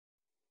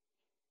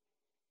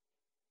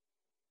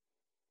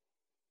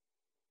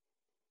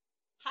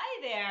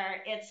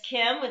there, it's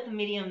Kim with the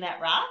Medium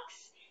That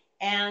Rocks,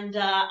 and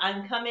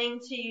I'm coming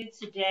to you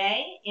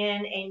today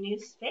in a new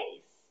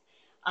space.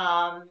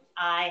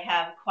 I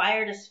have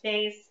acquired a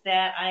space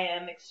that I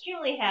am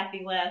extremely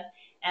happy with,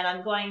 and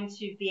I'm going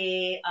to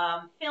be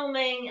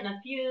filming in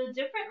a few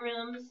different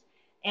rooms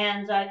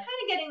and kind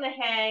of getting the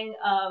hang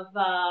of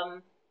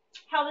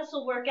how this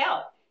will work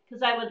out,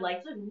 because I would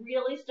like to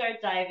really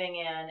start diving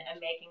in and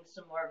making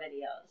some more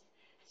videos.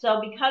 So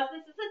because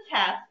this is a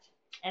test,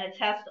 and a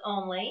test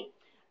only,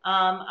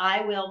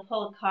 I will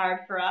pull a card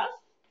for us.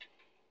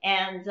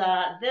 And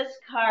this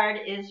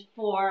card is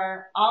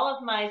for all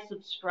of my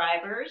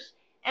subscribers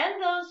and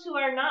those who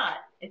are not.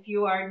 If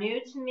you are new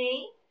to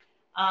me,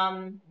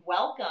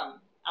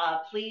 welcome.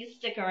 Please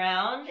stick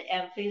around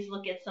and please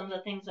look at some of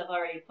the things I've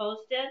already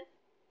posted.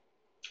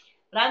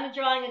 But I'm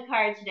drawing a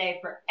card today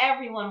for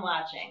everyone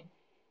watching.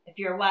 If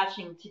you're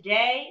watching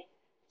today,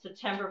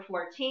 September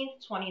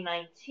 14th,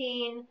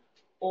 2019,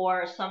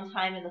 or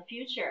sometime in the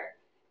future,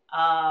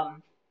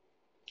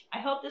 I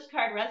hope this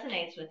card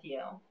resonates with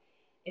you.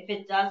 If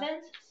it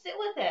doesn't, sit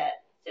with it.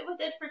 Sit with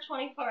it for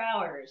 24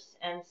 hours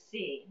and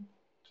see.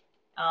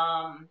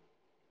 And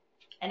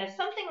if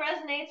something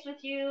resonates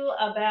with you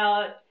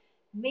about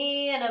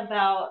me and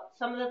about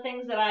some of the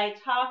things that I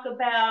talk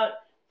about,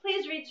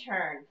 please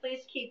return.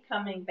 Please keep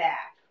coming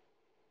back.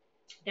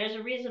 There's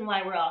a reason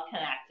why we're all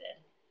connected.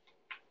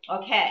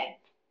 Okay,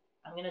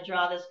 I'm going to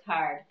draw this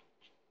card.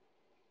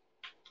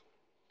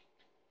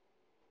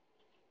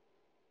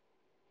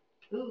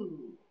 Ooh.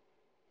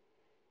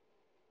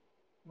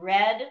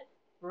 Red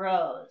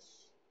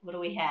rose. What do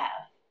we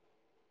have?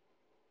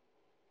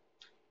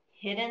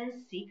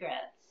 Hidden secrets.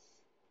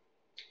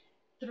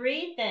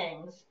 3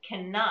 things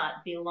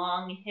cannot be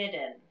long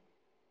hidden: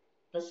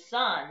 the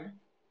sun,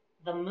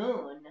 the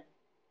moon,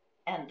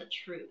 and the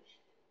truth.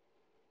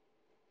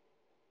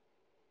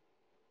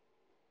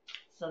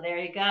 So there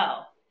you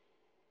go.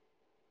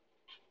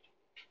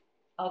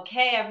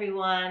 Okay,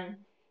 everyone.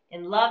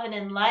 In love and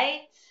in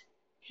light,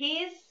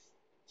 peace.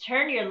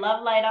 Turn your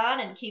love light on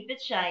and keep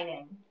it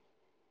shining.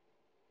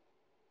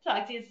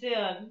 Talk to you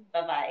soon.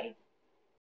 Bye-bye.